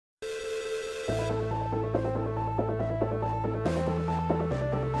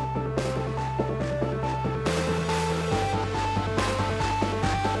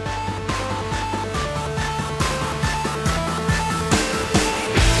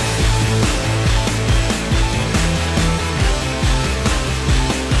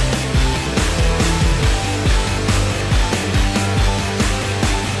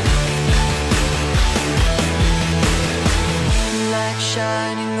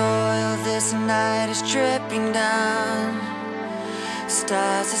as the night is dripping down,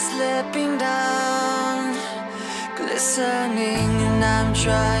 stars are slipping down, glistening, and I'm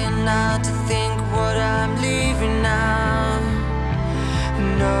trying not to think what I'm leaving now.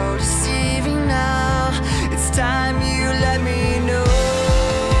 No deceiving now, it's time you let me know.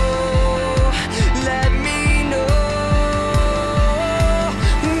 Let me know.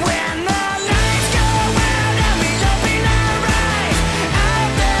 When the lights go out and we open our eyes,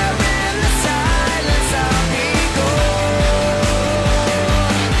 out there in the silence, I'll be gone.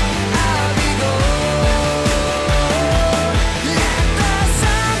 I'll be gone. Let the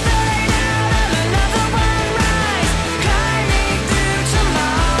sun fade out and another one rise, climbing through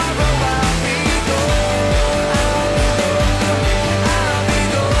tomorrow. I'll be gone. I'll be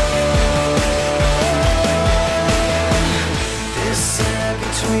gone. This air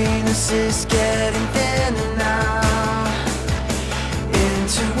between us is getting thinner now,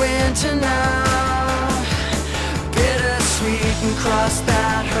 into winter now. Bittersweet and cross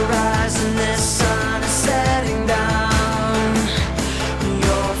that horizon, this sun